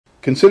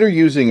Consider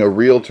using a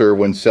realtor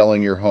when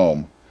selling your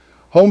home.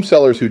 Home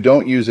sellers who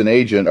don't use an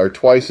agent are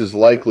twice as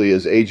likely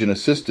as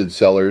agent-assisted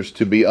sellers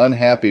to be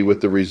unhappy with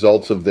the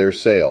results of their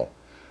sale.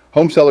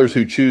 Home sellers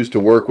who choose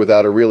to work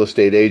without a real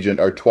estate agent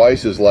are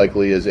twice as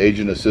likely as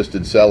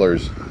agent-assisted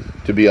sellers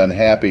to be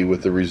unhappy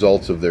with the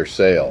results of their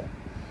sale.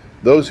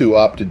 Those who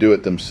opt to do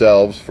it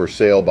themselves for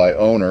sale by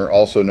owner,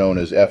 also known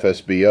as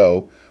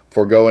FSBO,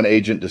 forego an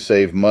agent to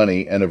save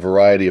money and a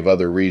variety of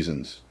other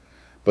reasons.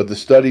 But the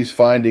study's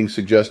findings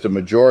suggest a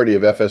majority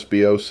of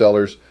FSBO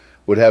sellers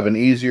would have an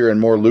easier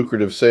and more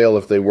lucrative sale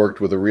if they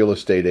worked with a real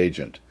estate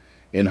agent.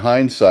 In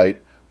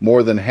hindsight,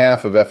 more than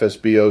half of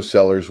FSBO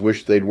sellers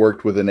wish they'd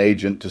worked with an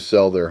agent to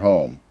sell their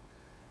home.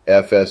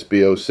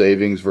 FSBO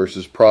savings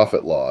versus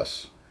profit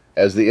loss.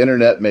 As the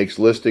internet makes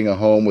listing a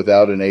home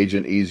without an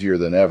agent easier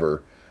than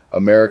ever,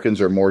 Americans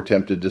are more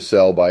tempted to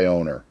sell by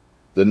owner.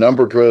 The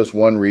number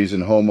one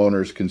reason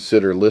homeowners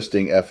consider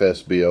listing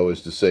FSBO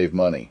is to save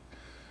money.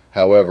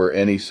 However,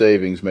 any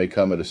savings may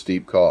come at a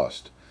steep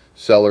cost.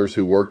 Sellers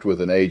who worked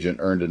with an agent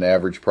earned an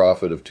average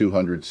profit of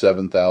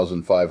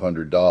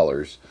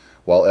 $207,500,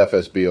 while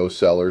FSBO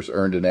sellers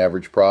earned an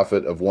average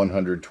profit of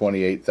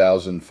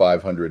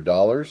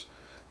 $128,500.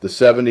 The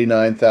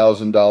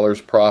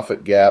 $79,000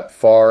 profit gap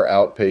far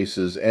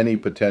outpaces any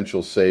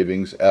potential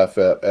savings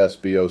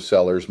FSBO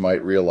sellers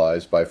might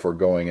realize by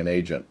foregoing an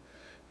agent.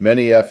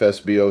 Many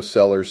FSBO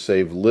sellers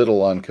save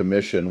little on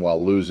commission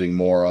while losing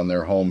more on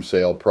their home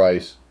sale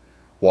price.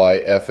 Why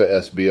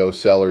FSBO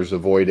sellers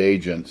avoid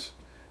agents.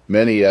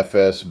 Many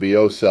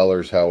FSBO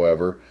sellers,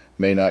 however,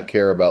 may not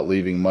care about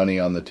leaving money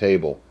on the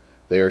table.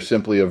 They are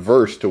simply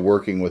averse to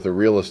working with a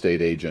real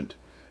estate agent.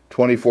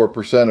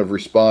 24% of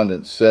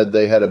respondents said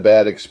they had a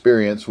bad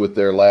experience with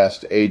their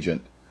last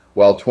agent,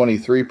 while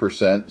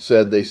 23%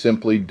 said they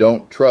simply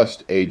don't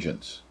trust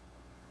agents.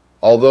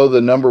 Although the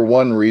number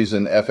one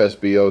reason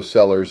FSBO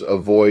sellers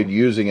avoid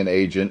using an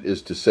agent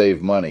is to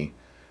save money,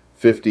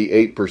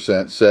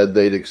 58% said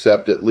they'd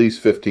accept at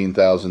least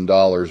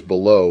 $15,000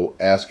 below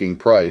asking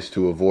price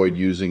to avoid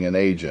using an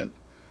agent.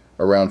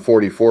 Around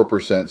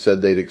 44%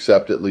 said they'd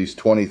accept at least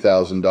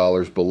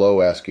 $20,000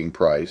 below asking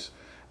price,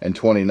 and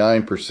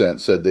 29%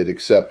 said they'd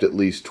accept at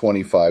least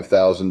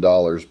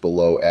 $25,000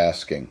 below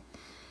asking.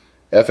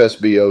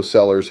 FSBO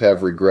sellers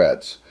have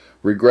regrets.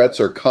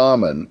 Regrets are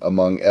common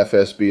among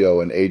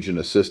FSBO and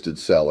agent-assisted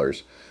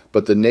sellers,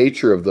 but the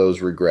nature of those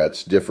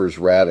regrets differs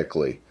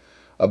radically.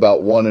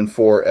 About 1 in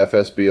 4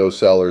 FSBO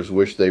sellers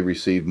wish they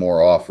received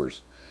more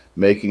offers,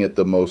 making it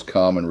the most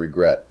common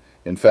regret.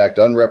 In fact,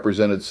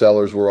 unrepresented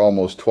sellers were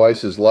almost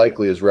twice as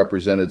likely as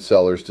represented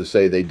sellers to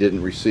say they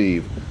didn't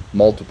receive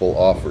multiple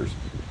offers.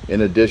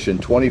 In addition,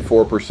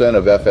 24%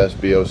 of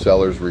FSBO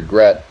sellers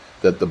regret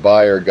that the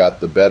buyer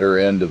got the better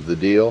end of the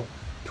deal,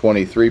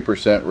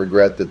 23%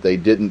 regret that they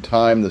didn't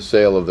time the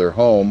sale of their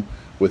home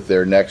with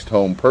their next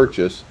home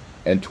purchase,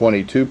 and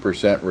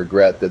 22%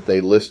 regret that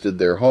they listed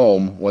their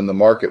home when the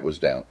market was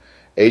down.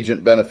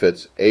 Agent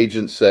benefits.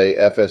 Agents say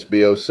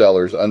FSBO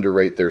sellers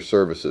underrate their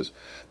services.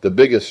 The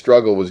biggest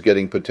struggle was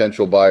getting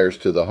potential buyers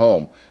to the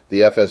home.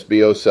 The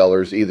FSBO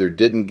sellers either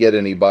didn't get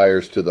any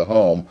buyers to the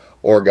home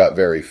or got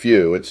very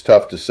few. It's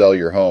tough to sell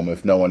your home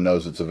if no one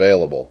knows it's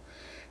available.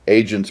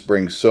 Agents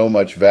bring so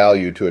much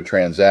value to a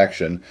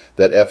transaction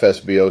that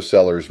FSBO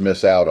sellers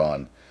miss out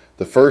on.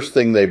 The first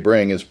thing they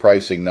bring is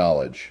pricing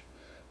knowledge.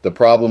 The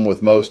problem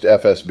with most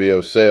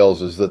FSBO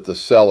sales is that the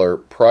seller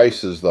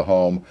prices the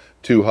home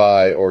too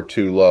high or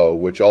too low,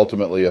 which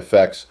ultimately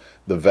affects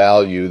the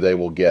value they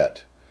will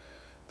get.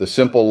 The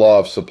simple law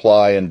of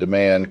supply and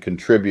demand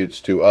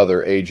contributes to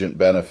other agent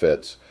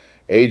benefits.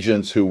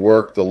 Agents who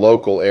work the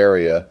local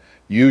area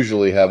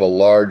usually have a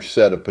large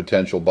set of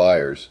potential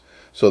buyers,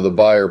 so the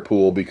buyer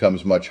pool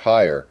becomes much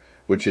higher,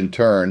 which in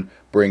turn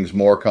brings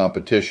more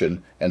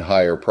competition and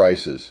higher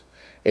prices.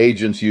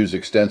 Agents use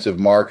extensive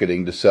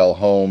marketing to sell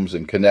homes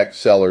and connect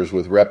sellers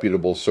with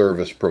reputable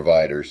service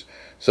providers,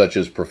 such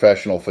as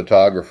professional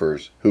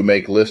photographers, who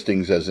make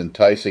listings as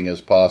enticing as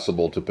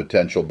possible to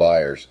potential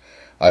buyers.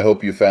 I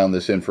hope you found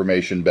this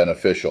information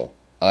beneficial.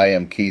 I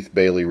am Keith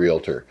Bailey,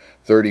 Realtor.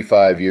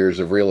 35 years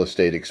of real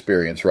estate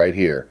experience right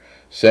here.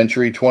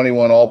 Century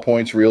 21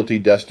 AllPoints Realty,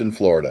 Destin,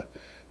 Florida.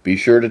 Be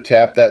sure to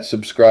tap that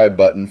subscribe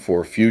button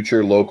for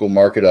future local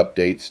market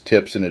updates,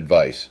 tips, and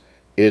advice.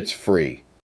 It's free.